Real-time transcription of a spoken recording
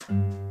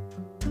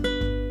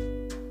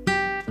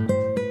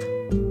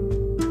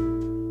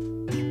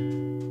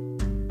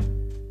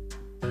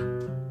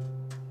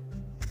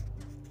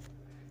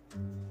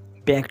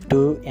back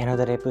to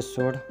another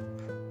episode,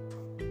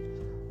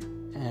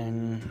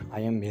 and I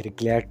am very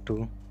glad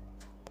to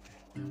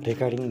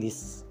recording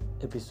this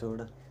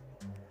episode.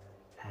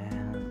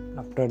 And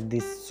after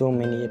this so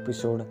many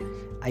episode,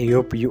 I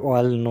hope you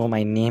all know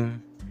my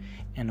name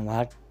and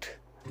what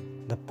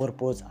the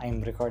purpose I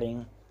am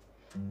recording.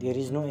 There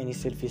is no any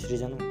selfish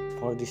reason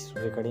for this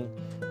recording,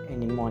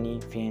 any money,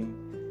 fame.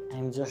 I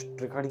am just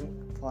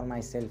recording for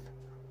myself,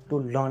 to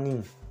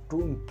learning,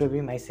 to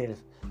improve myself,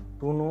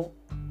 to know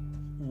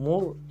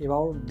more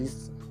about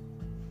these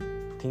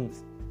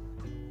things,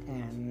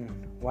 and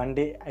one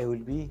day I will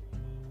be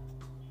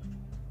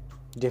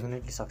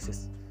definitely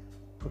success.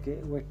 Okay,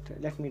 wait,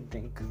 let me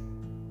drink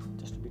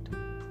just a bit.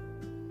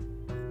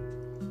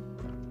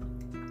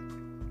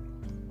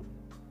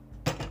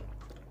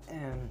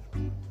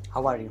 And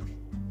how are you?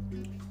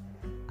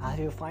 Are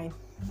you fine?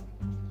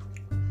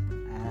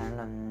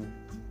 And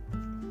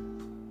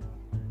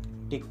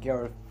take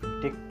care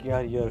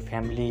your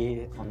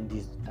family on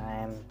this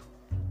time,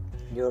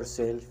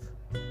 yourself.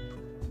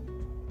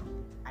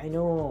 I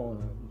know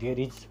there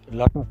is a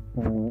lot of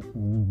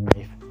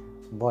life,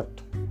 but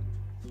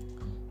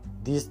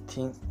this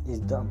thing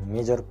is the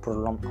major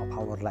problem of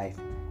our life.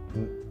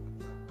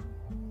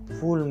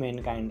 Full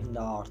mankind in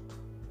the earth.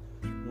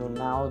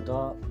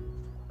 Now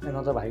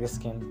another virus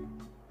came,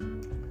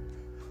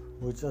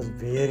 which was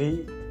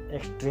very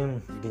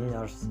extreme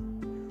dangerous.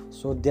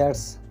 So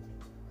that's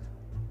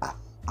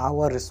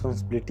our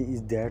responsibility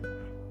is that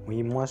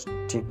we must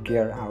take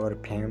care our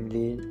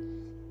family,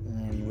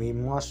 and we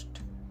must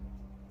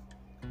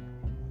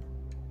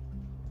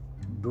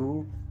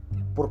do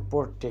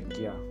proper take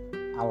care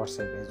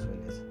ourselves as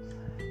well.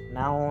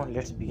 Now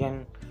let's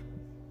begin.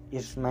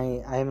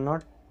 I am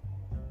not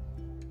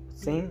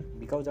saying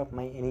because of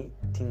my any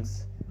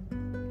things,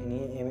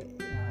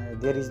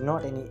 there is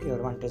not any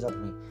advantage of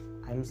me.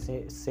 I am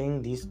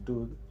saying this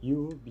to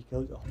you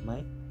because of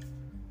my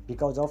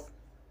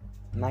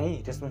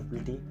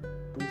responsibility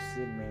to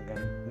save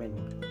mankind.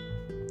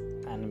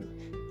 And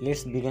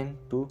let's begin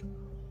to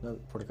the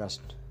podcast.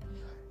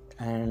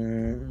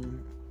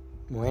 And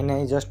when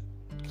I just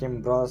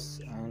came brush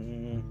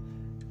and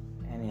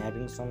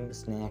having some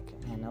snack,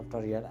 and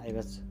after that I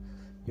was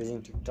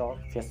using TikTok,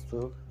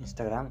 Facebook,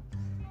 Instagram,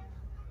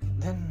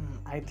 then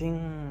I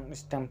think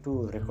it's time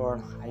to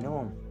record. I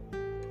know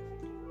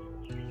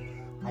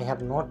I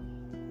have not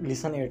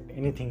listened at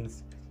anything.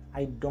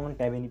 I don't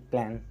have any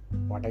plan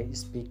what I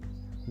speak,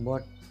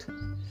 but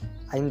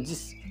I'm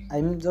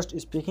just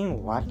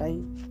speaking what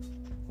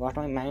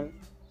my mind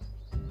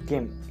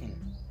came in.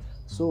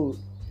 So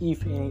if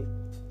there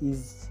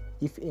is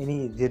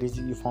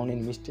you found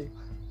any mistake,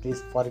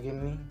 please forgive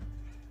me,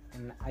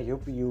 and I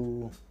hope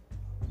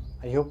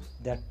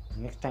that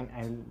next time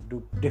I will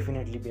do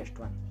definitely best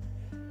one.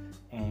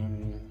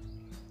 And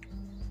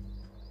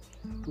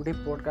today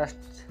podcast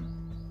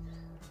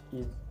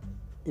is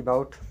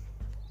about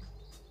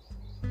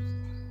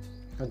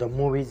the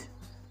movies,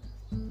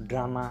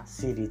 drama,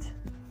 series.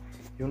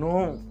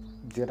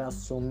 There are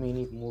so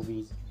many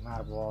movies.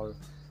 Marvel,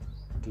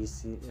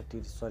 it's a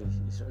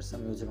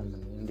music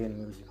company, Indian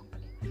music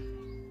company.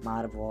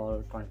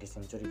 Marvel, 20th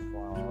Century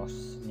Fox,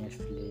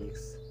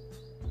 Netflix.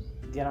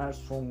 There are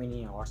so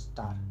many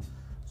Hotstar,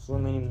 so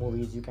many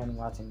movies you can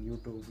watch in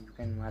YouTube, you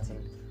can watch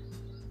in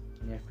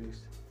Netflix.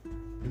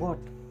 But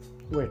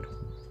wait,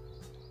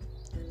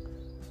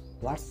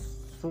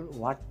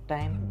 what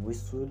time we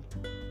should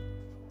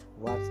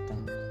watch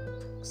time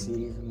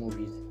series,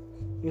 movies?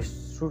 You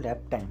should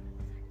have time.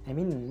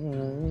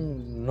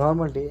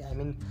 Normal day.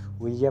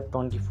 We have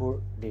 24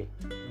 day.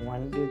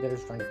 One day there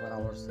is 24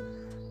 hours,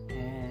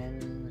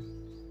 and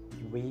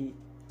we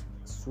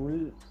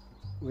should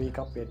wake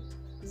up at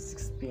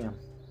 6 p.m.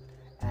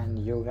 and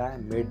yoga,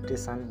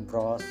 meditation,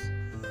 brush,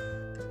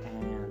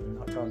 and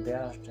after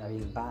that have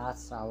a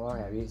bath,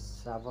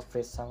 shower,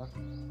 fresh shower.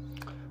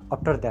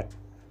 After that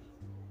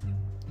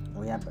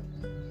we have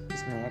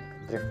snack,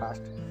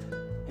 breakfast,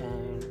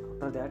 and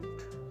after that,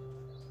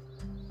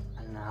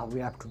 and now we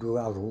have to do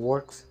our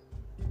works.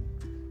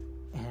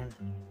 And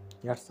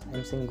yes,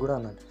 I'm saying good or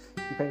not.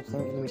 If I'm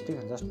saying any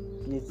mistake, just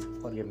please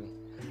forgive me.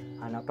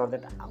 And after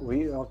that,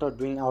 after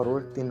doing our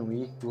work, then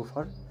we go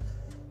for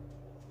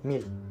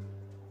meal,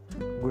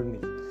 good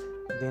meal.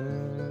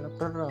 Then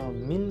after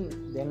meal,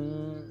 then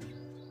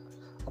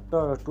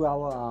after 2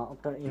 hour,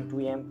 after in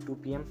 2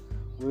 p.m.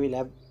 we will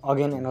have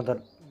again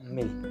another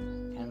meal,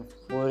 and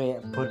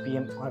 4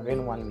 p.m.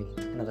 again one meal,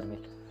 another meal,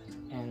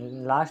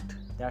 and last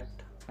that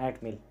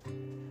night meal,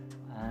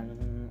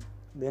 and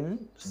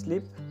then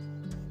sleep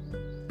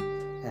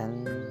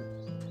and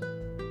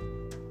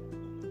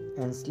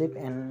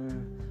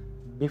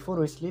before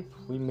we sleep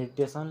we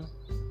meditation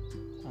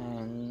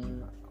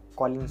and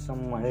calling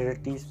some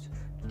relatives,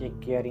 take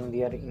caring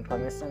their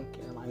information,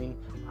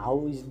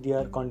 how is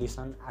their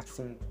condition,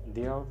 asking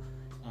there,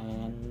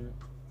 and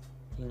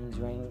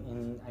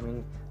enjoying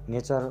in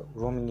nature,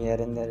 roaming here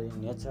and there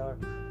in nature,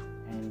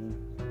 and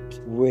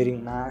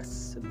wearing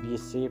masks, be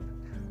safe.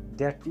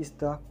 That is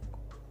the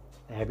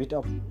habit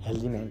of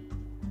healthy man.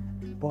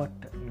 But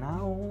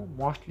now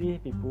mostly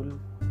people,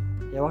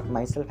 about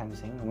myself I'm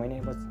saying, when I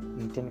was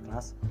in 10th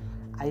class,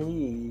 I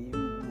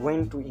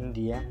went to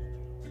India.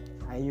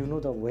 You know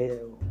the way,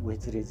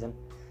 which reason,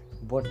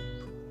 but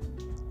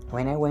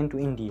when I went to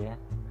India,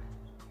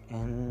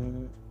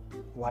 and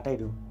what I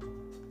do,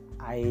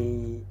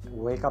 I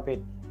wake up at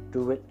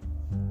 12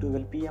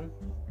 p.m.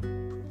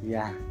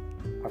 Yeah,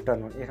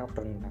 afternoon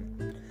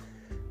time.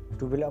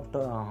 12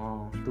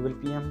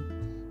 p.m.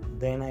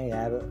 Then I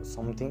have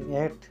something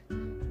at.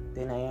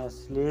 Then I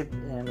sleep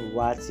and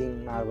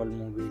watching Marvel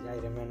movies.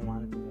 Iron Man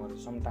 1, 2,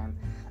 sometimes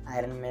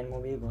Iron Man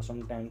movie,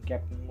 sometimes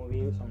Captain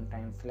movie,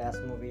 sometimes Flash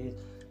movies,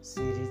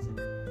 series,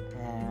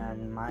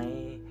 and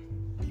my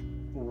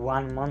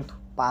 1 month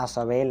pass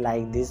away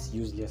like this,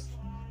 useless.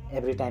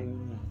 Every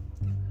time,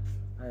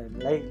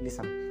 like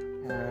listen,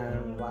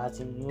 and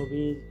watching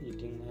movies,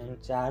 eating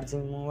and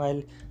charging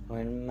mobile.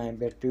 When my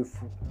battery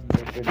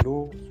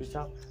low, switch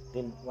off.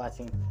 Then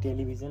watching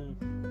television,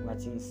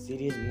 watching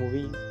series,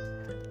 movies,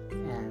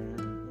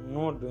 and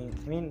not doing.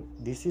 I mean,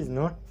 this is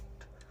not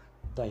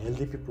the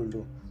healthy people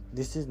do.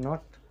 This is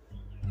not.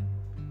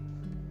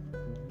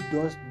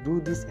 Do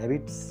this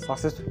habits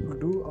successful people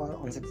do or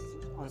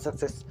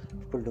unsuccessful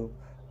people do?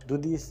 Do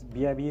this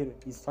behavior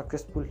is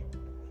successful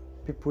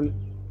people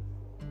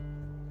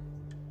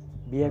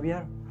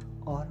behavior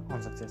or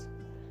unsuccess?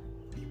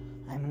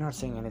 I'm not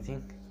saying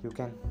anything. You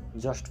can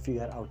just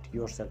figure out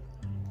yourself.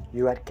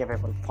 You are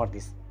capable for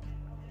this.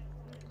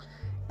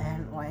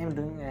 And what I'm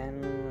doing,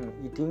 and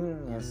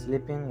eating and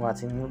sleeping,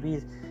 watching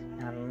movies,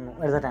 and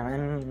at the time,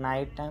 and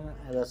night time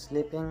I was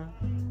sleeping,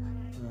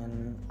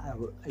 and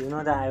you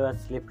know that I was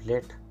sleep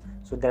late,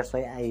 so that's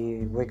why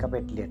I wake up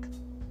at late,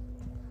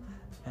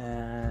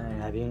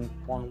 having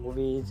porn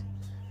movies,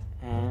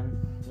 and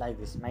like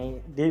this my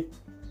day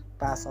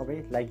pass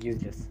away like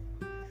useless.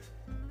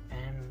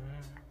 And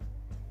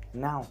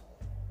now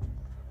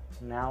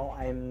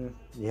I'm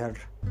here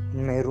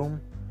in my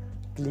room,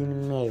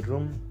 cleaning my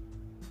room,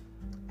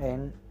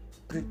 and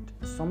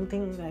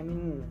something, I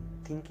mean,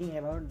 thinking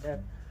about that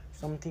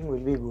something will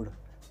be good.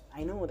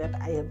 I know that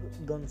I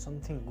have done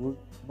something good,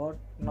 but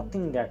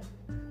nothing that.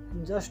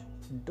 I'm just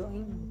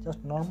doing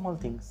just normal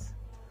things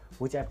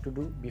which I have to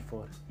do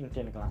before in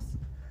 10th class.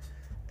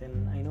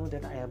 Then I know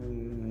that I have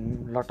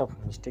a lot of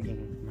mistake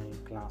in my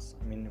class,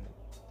 I mean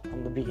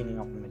from the beginning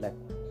of my life.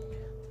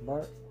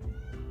 But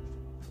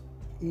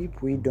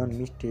if we don't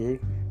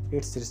mistake,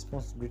 its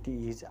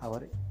responsibility is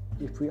our.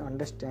 If we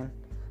understand,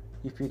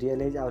 if we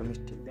realize our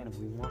mistake, then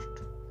we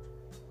must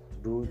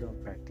do the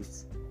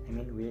practice. I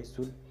mean, we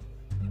should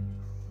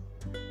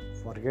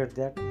forget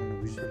that,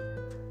 and we should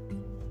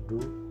do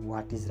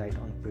what is right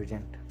on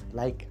present,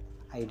 like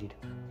I did.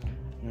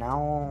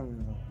 Now,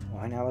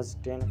 when I was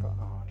 10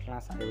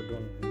 class, I would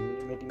do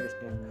making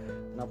mistake.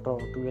 And after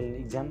 12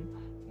 exam,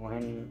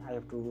 when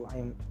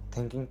I'm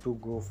thinking to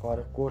go for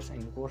a course,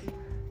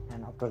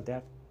 and after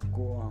that,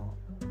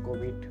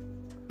 COVID.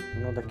 You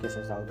know the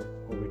cases, how the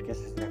COVID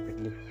cases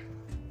rapidly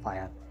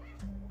fire.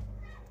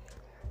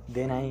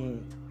 Then I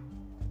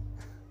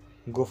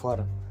go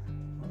for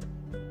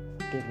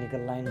technical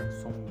line,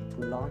 some to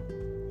learn,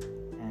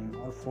 and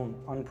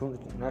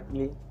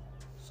unfortunately,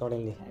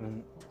 suddenly, I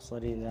mean,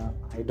 sorry,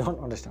 I don't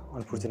understand,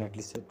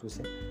 unfortunately to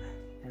say,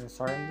 and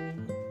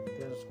suddenly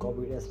there's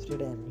COVID has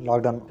spread and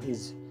lockdown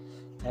is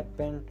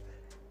happened,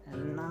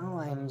 and now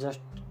I'm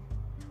just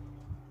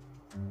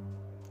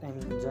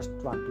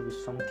want to do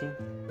something,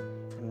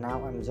 and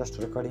now I'm just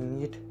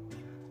recording it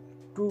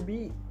to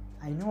be.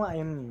 I know I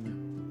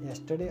am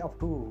yesterday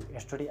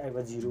I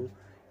was 0,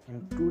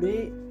 and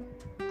today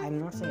I'm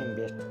not saying I'm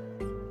best.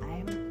 I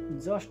am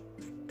just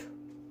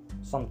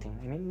something.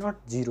 I mean, not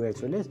 0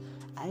 actually.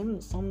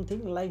 I'm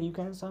something like you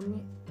can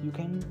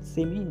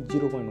say me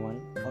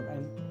 0.1, or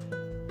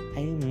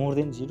I'm more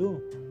than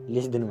 0,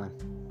 less than 1.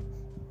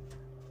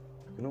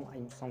 You know,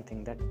 I'm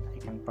something that I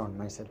can proud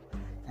myself.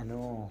 I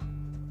know.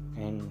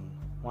 And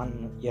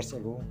 1 year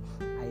ago,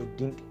 I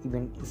didn't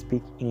even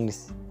speak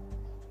English,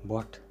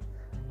 but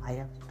I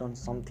have done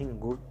something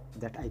good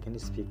that I can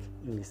speak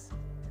English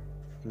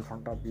in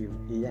front of you,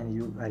 and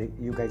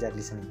you guys are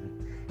listening.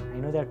 I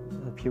know that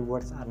a few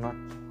words are not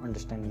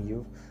understanding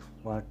you,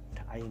 but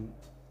I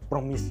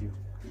promise you,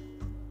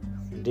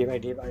 day by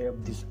day I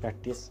have this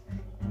practice,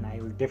 and I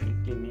will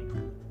definitely make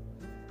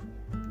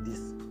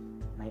this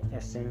my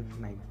accent,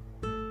 my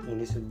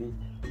English will be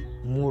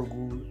more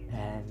good,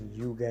 and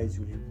you guys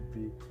will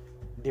be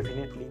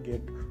definitely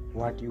get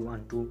what you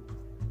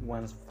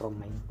want from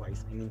my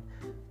voice. I mean,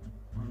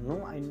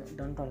 no, I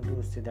don't want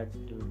to say that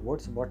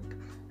words, but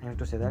I want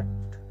to say that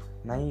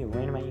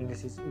when my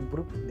English is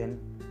improved, then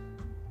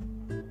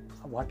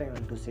what I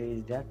want to say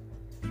is that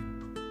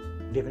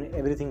definitely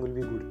everything will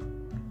be good.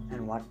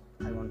 And what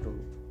I want to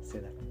say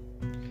that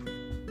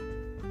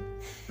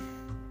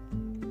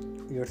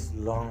it's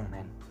long,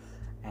 man,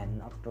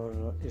 and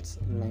after it's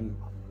in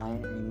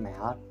my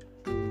heart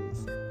to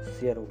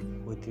share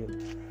with you.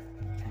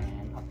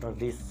 And after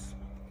this,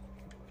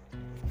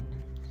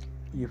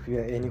 if you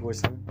have any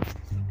question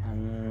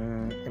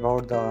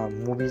about the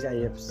movies I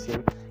have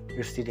seen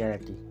it's the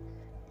reality.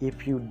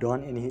 If you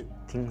done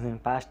anything in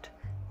past,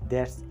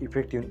 that's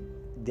effective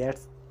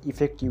that's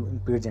effective in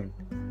present,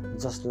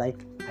 just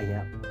like I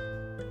have.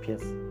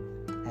 Yes,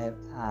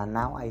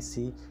 now I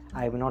see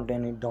I have not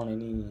done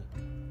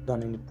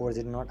any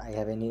project, not I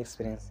have any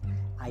experience.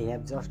 I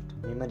have just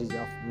memories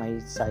of my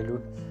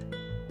childhood,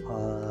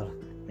 or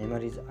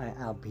memories,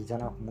 a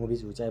vision of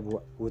movies which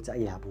I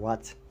have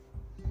watched.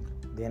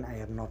 Then I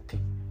have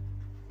nothing.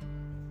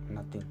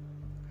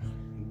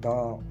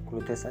 The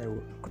clothes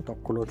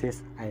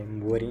I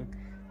am wearing,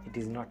 it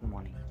is not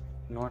money,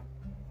 not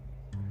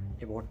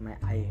about my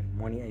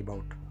money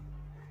about.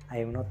 I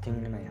have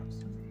nothing in my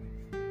house.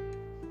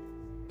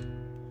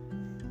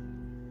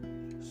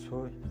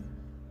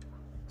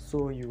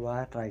 So you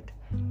are right.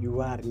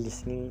 You are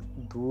listening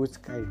those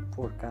kind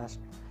podcast.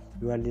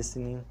 You are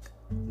listening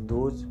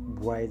those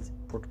boys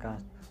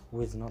podcast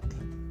who is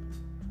nothing,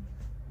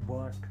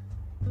 but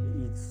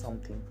is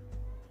something,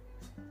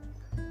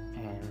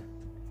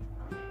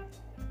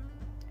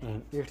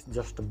 and it's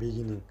just the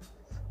beginning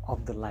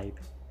of the life,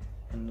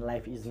 and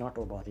life is not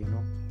over,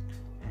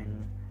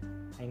 and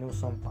I know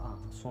some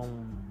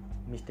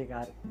mistake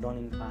are done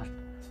in past,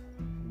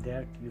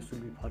 that you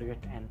should be forget,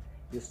 and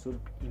you should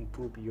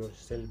improve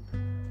yourself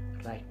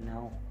right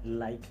now,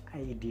 like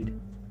I did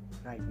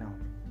right now.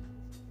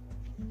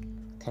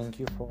 Thank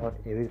you for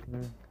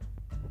everything.